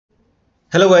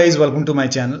Hello guys, welcome to my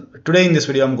channel. Today in this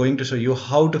video I'm going to show you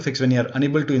how to fix when you are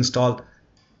unable to install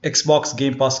Xbox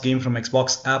Game Pass game from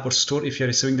Xbox App or Store if you are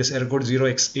receiving this error code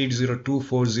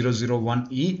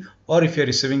 0x80024001e or if you are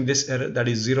receiving this error that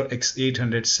is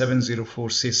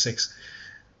 0x800704c6.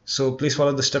 So please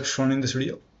follow the steps shown in this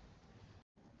video.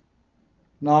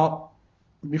 Now,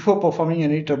 before performing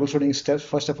any troubleshooting steps,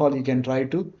 first of all you can try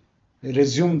to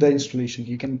resume the installation.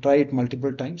 You can try it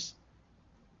multiple times.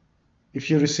 If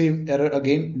you receive error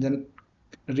again, then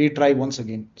retry once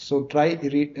again. So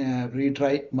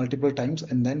retry multiple times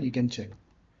and then you can check.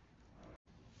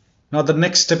 Now the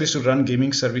next step is to run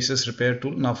Gaming Services Repair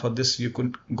Tool. Now for this you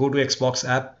could go to Xbox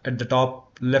app. At the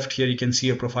top left here you can see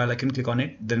a profile icon. Click on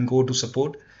it, then go to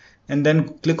support and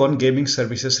then click on Gaming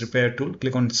Services Repair Tool.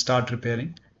 Click on start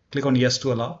repairing. Click on yes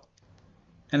to allow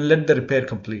and let the repair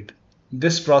complete.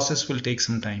 This process will take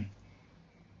some time.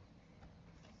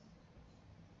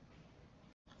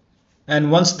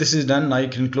 And once this is done, now you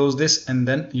can close this and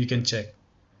then you can check.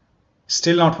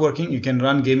 Still not working, you can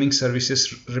run Gaming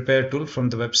Services Repair Tool from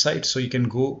the website. So you can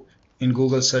go in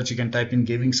Google search, you can type in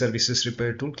Gaming Services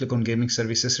Repair Tool, click on Gaming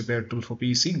Services Repair Tool for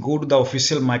PC, go to the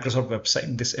official Microsoft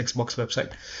website, this Xbox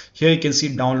website. Here you can see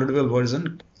downloadable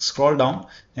version, scroll down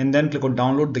and then click on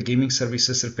download the Gaming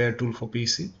Services Repair Tool for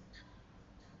PC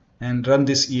and run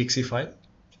this exe file.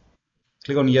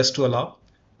 Click on yes to allow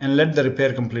and let the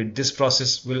repair complete. This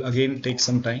process will again take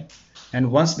some time,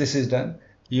 and once this is done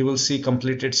you will see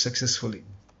completed successfully.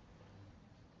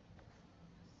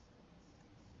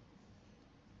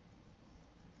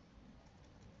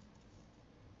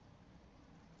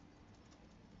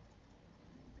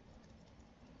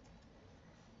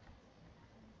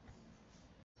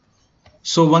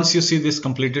 So once you see this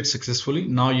completed successfully,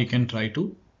 now you can try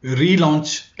to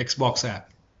relaunch Xbox app.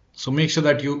 So make sure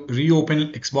that you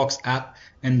reopen Xbox app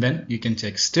and then you can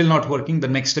check. Still not working. The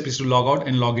next step is to log out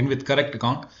and log in with correct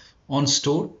account on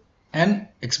Store and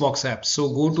Xbox app. So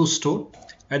go to Store.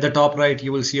 At the top right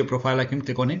you will see a profile icon.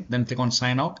 Click on it, then click on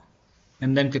sign out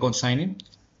and then click on sign in.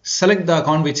 Select the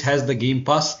account which has the Game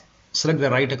Pass. Select the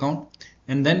right account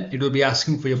and then it will be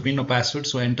asking for your PIN or password.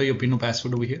 So enter your PIN or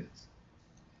password over here.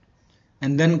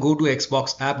 And then go to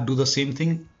Xbox app, do the same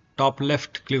thing. Top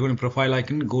left, click on profile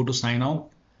icon, go to sign out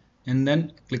and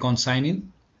then click on sign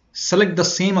in. Select the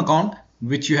same account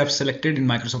which you have selected in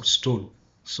Microsoft Store.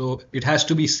 So it has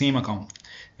to be same account.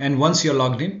 And once you're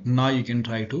logged in, now you can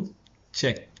try to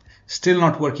check. Still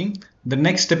not working. The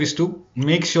next step is to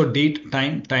make sure date,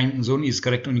 time zone is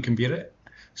correct on your computer.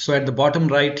 So at the bottom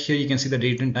right here you can see the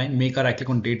date and time. Make a right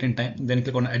click on date and time, then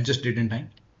click on adjust date and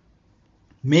time.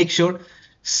 Make sure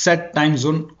set time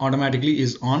zone automatically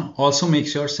is on. Also make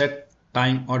sure set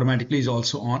time automatically is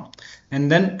also on, and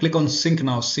then click on sync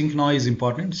now. Sync now is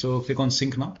important, so click on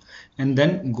sync now and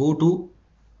then go to,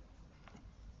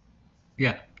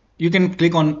 you can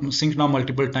click on sync now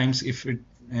multiple times if it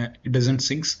doesn't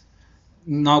syncs.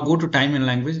 Now go to time and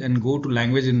language and go to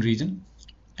language and region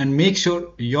and make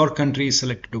sure your country is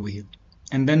selected over here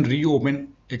and then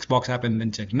reopen Xbox app and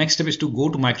then check. Next step is to go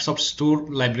to Microsoft Store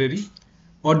library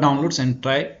or downloads and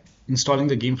try installing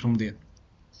the game from there.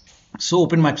 So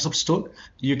open Microsoft Store,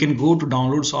 you can go to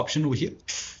downloads option over here.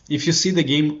 If you see the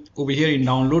game over here in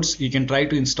downloads, you can try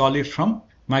to install it from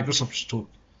Microsoft Store.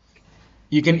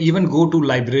 You can even go to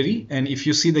library, and if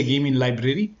you see the game in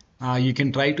library, you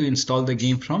can try to install the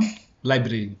game from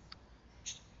library.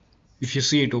 If you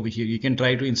see it over here, you can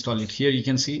try to install it. Here you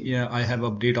can see I have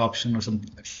update option or something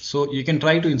like that. So you can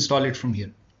try to install it from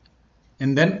here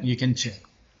and then you can check.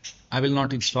 I will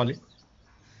not install it.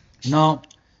 Now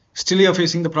still you are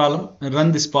facing the problem,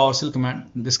 run this PowerShell command.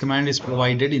 This command is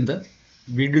provided in the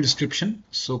video description.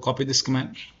 So copy this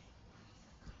command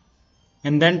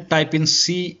and then type in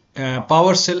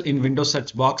PowerShell in Windows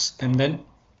search box and then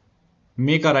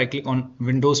make a right click on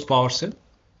Windows PowerShell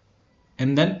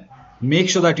and then make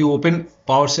sure that you open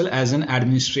PowerShell as an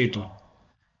administrator.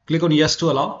 Click on yes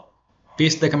to allow,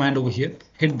 paste the command over here,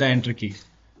 hit the enter key.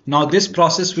 Now this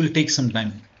process will take some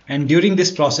time. And during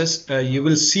this process, you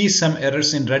will see some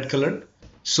errors in red color.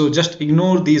 So just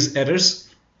ignore these errors.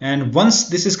 And once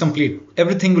this is complete,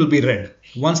 everything will be red.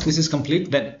 Once this is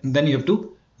complete, then you have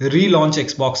to relaunch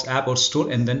Xbox app or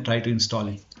store and then try to install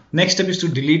it. Next step is to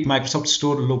delete Microsoft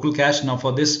Store local cache. Now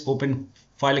for this, open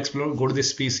File Explorer, go to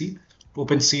this PC,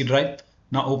 open C drive.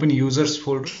 Now open users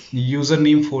folder,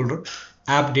 username folder,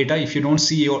 AppData. If you don't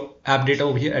see your AppData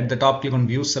over here, at the top click on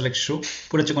view, select show,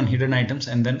 put a check on hidden items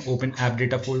and then open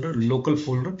AppData folder, local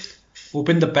folder,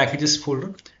 open the packages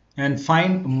folder and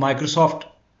find Microsoft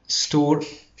Store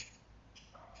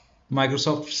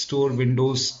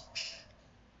Windows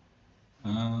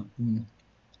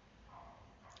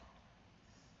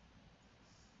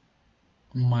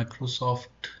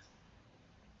Microsoft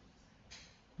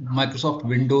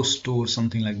Windows Store,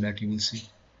 something like that, you will see.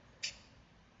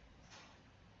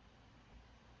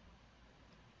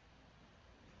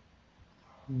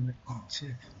 Let me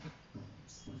check.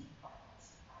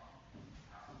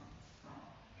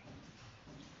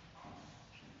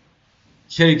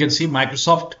 Here you can see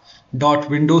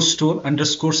Microsoft.Windows Store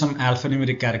 _ some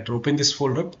alphanumeric character. Open this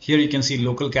folder. Here you can see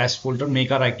local cache folder.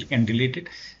 Make a right click and delete it.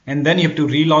 And then you have to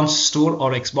relaunch store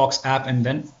or Xbox app and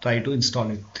then try to install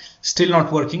it. Still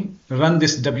not working. Run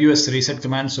this WSRESET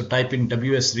command. So type in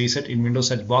WSRESET in Windows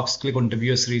search box. Click on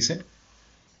WSRESET.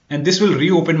 And this will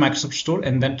reopen Microsoft Store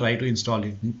and then try to install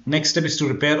it. Next step is to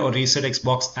repair or reset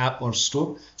Xbox app or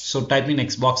store. So type in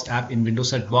Xbox app in Windows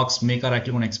search box, make a right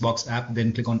click on Xbox app,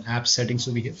 then click on app settings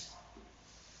over here.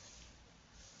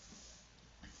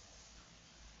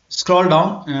 Scroll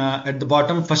down at the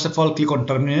bottom. First of all, click on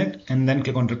terminate and then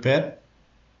click on repair.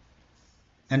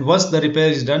 And once the repair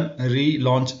is done,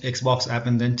 relaunch Xbox app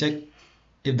and then check.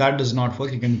 If that does not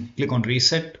work, you can click on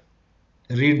reset,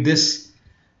 read this,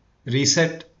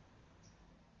 reset.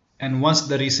 And once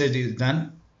the reset is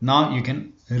done, now you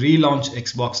can relaunch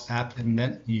Xbox app and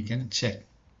then you can check.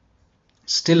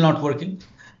 Still not working.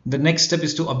 The next step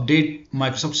is to update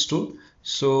Microsoft Store.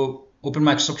 So open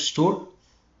Microsoft Store,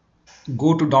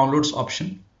 go to downloads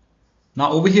option.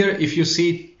 Now over here, if you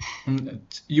see,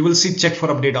 you will see check for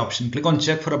update option. Click on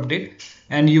check for update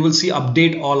and you will see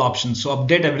update all options. So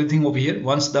update everything over here.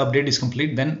 Once the update is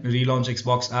complete, then relaunch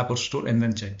Xbox app or store and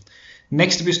then check.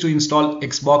 Next step is to install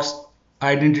Xbox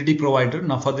identity provider.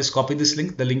 Now for this, copy this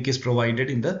link. The link is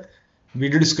provided in the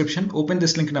video description. Open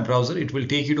this link in a browser. It will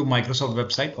take you to Microsoft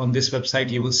website. On this website,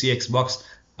 you will see Xbox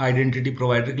identity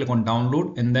provider. Click on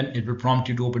download and then it will prompt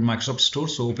you to open Microsoft Store.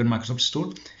 So open Microsoft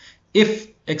Store. If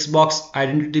Xbox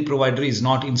identity provider is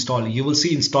not installed, you will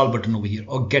see install button over here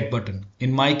or get button.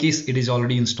 In my case, it is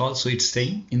already installed. So it's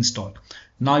saying installed.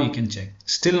 Now you can check.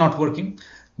 Still not working.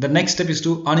 The next step is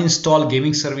to uninstall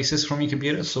gaming services from your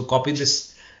computer. So copy this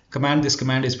command. This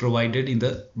command is provided in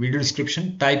the video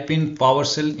description. Type in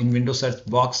PowerShell in Windows search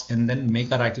box and then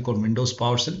make a right click on Windows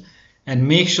PowerShell and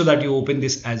make sure that you open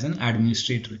this as an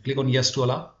administrator. Click on yes to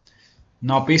allow.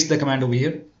 Now paste the command over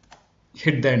here.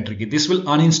 Hit the enter key. This will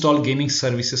uninstall gaming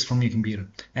services from your computer.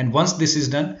 And once this is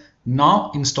done,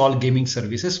 now install gaming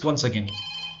services once again.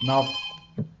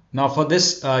 Now for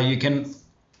this, you can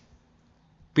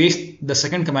paste the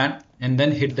second command and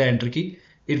then hit the enter key.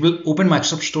 It will open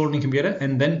Microsoft Store on your computer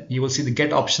and then you will see the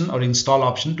get option or install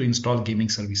option to install gaming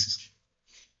services.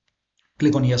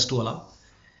 Click on yes to allow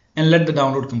and let the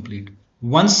download complete.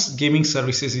 Once gaming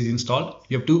services is installed,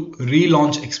 you have to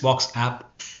relaunch Xbox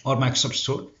app or Microsoft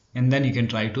Store and then you can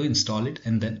try to install it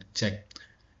and then check.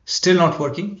 Still not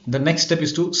working. The next step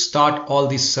is to start all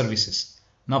these services.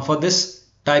 Now for this,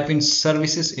 type in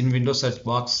services in Windows search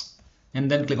box and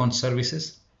then click on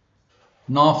services.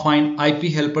 Now find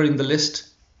IP helper in the list.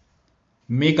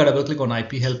 Make a double click on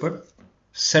IP helper.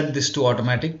 Set this to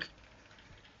automatic.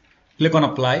 Click on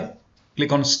apply.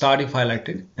 Click on start if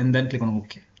highlighted and then click on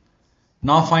OK.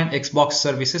 Now find Xbox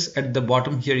services. At the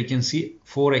bottom here you can see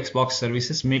 4 Xbox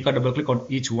services. Make a double click on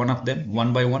each one of them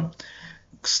one by one.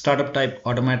 Startup type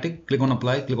automatic. Click on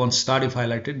apply. Click on start if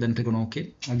highlighted, then click on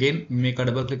OK. Again make a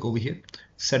double click over here.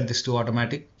 Set this to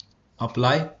automatic.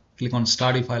 Apply. Click on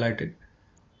start if highlighted.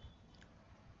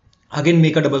 Again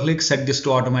make a double click. Set this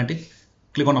to automatic.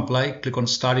 Click on apply. Click on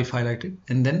start if highlighted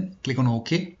and then click on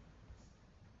OK.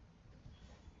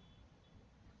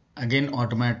 Again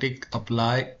automatic,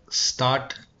 apply,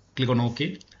 start, click on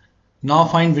OK. Now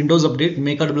find Windows Update.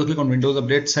 Make a double click on Windows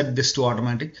Update. Set this to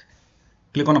automatic.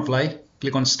 Click on apply.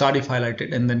 Click on start if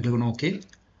highlighted and then click on OK.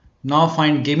 Now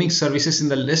find gaming services in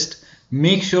the list.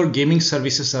 Make sure gaming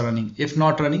services are running. If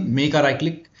not running, make a right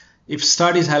click. If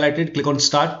start is highlighted, click on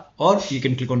start or you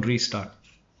can click on restart.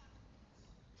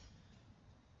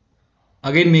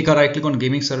 Again make a right click on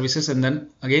gaming services and then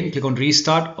again click on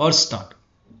restart or start.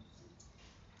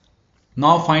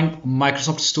 Now find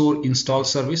Microsoft Store install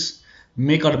service.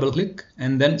 Make a double click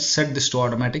and then set this to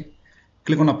automatic.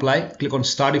 Click on apply, click on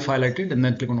start if highlighted and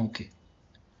then click on OK.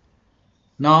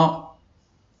 Now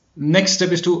next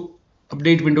step is to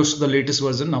update Windows to the latest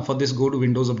version. Now for this, go to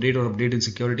Windows Update or Update in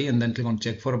Security and then click on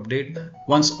check for update.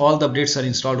 Once all the updates are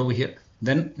installed over here,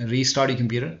 then restart your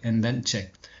computer and then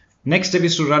check. Next step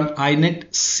is to run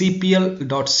inetcpl.cpl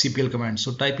command.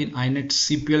 So type in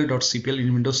inetcpl.cpl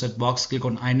in Windows set box. Click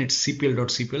on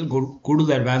inetcpl.cpl. Go to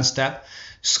the advanced tab.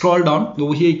 Scroll down.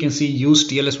 Over here you can see use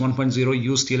TLS 1.0,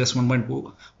 use TLS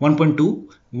 1.2,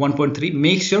 1.3.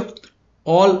 Make sure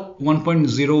all 1.0,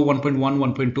 1.1,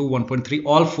 1.2, 1.3,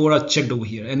 all 4 are checked over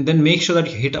here, and then make sure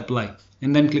that you hit apply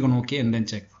and then click on OK and then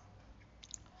check.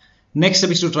 Next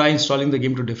step is to try installing the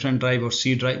game to different drive or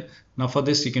C drive. Now for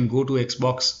this you can go to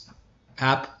Xbox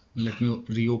app. Let me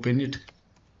reopen it.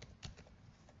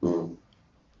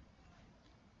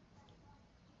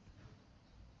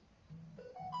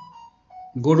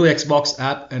 Go to Xbox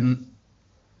app and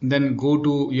then go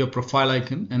to your profile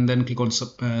icon and then click on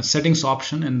settings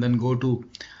option and then go to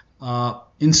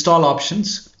install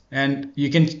options, and you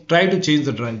can try to change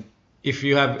the drive. If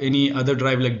you have any other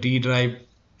drive like D drive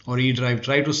or E drive,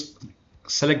 try to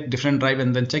select different drive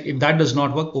and then check. If that does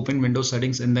not work, open Windows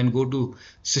settings and then go to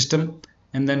system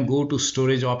and then go to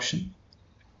storage option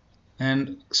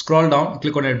and scroll down,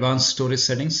 click on advanced storage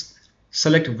settings,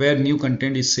 select where new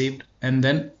content is saved, and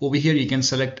then over here you can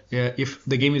select if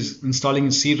the game is installing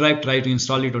in C drive, try to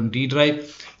install it on D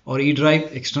drive or E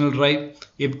drive, external drive.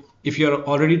 If you're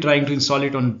already trying to install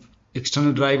it on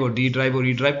external drive or D drive or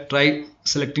E drive, try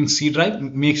selecting C drive,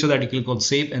 make sure that you click on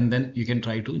save, and then you can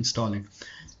try to install it.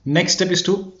 Next step is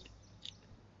to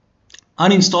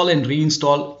uninstall and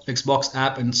reinstall Xbox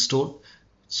app and store.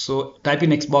 So type in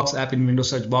Xbox app in Windows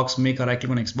search box, make a right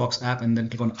click on Xbox app and then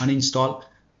click on uninstall.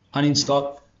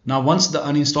 Now once the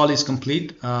uninstall is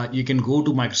complete, you can go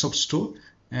to Microsoft Store,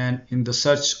 and in the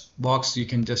search box you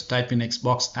can just type in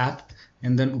Xbox app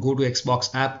and then go to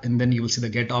Xbox app, and then you will see the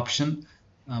get option.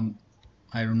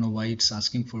 I don't know why it's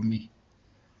asking for me.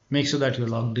 Make sure that you're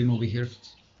logged in over here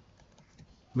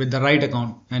with the right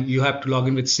account, and you have to log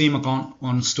in with same account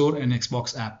on Store and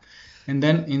Xbox app, and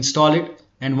then install it.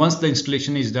 And once the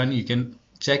installation is done, you can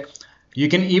check. You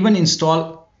can even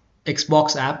install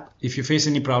Xbox app. If you face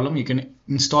any problem, you can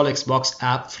install Xbox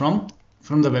app from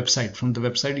the website. From the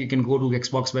website you can go to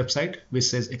Xbox website which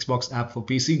says Xbox app for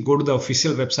PC, go to the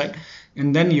official website,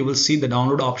 and then you will see the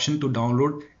download option to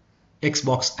download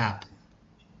Xbox app.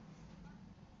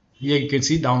 Here you can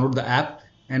see download the app,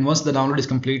 and once the download is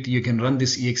complete you can run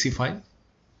this exe file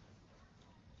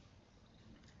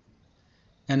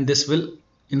and this will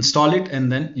install it,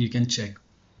 and then you can check.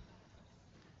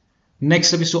 Next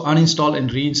step is to uninstall and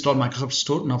reinstall Microsoft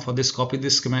Store. Now for this, copy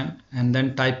this command and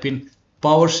then type in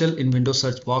PowerShell in Windows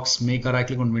search box, make a right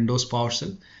click on Windows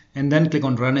PowerShell and then click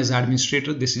on run as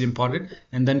administrator. This is important,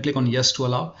 and then click on yes to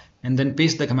allow, and then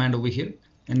paste the command over here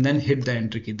and then hit the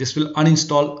enter key. This will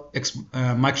uninstall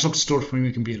Microsoft Store from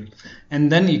your computer,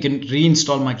 and then you can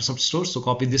reinstall Microsoft Store. So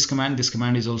copy this command. This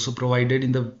command is also provided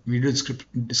in the video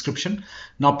description.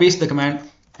 Now paste the command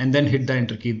and then hit the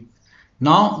enter key.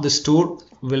 Now the store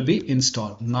will be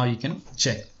installed. Now you can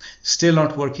check. Still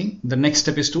not working. The next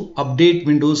step is to update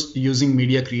Windows using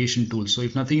media creation tool. So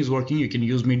if nothing is working, you can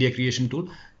use media creation tool.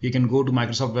 You can go to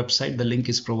Microsoft website. The link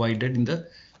is provided in the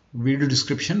video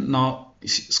description. Now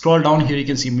scroll down here, you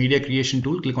can see media creation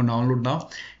tool. Click on download now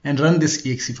and run this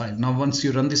exe file. Now once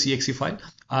you run this exe file,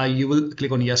 you will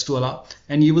click on yes to allow,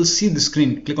 and you will see the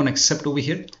screen. Click on accept over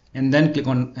here and then click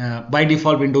on by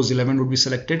default Windows 11 would be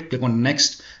selected. Click on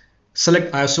next.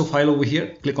 Select ISO file over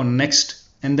here, click on next,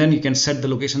 and then you can set the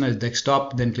location as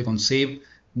desktop, then click on save,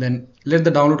 then let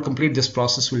the download complete. This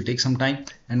process will take some time,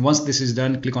 and once this is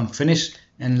done, click on finish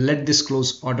and let this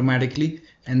close automatically,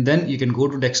 and then you can go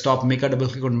to desktop, make a double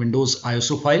click on Windows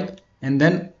ISO file, and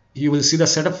then you will see the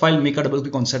setup file. Make a double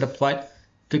click on setup file,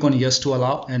 click on yes to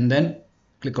allow, and then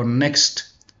click on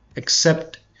next,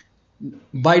 accept.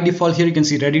 By default here you can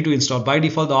see ready to install. By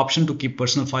default the option to keep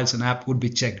personal files and app would be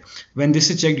checked. When this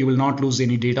is checked, you will not lose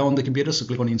any data on the computer. So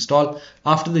click on install.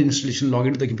 After the installation, log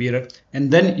into the computer,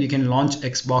 and then you can launch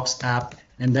Xbox app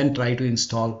and then try to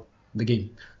install the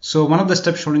game. So one of the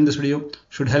steps shown in this video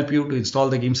should help you to install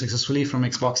the game successfully from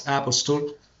Xbox app or store,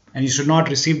 and you should not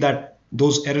receive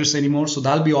those errors anymore. So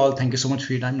that'll be all. Thank you so much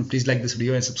for your time, and please like this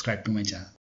video and subscribe to my channel.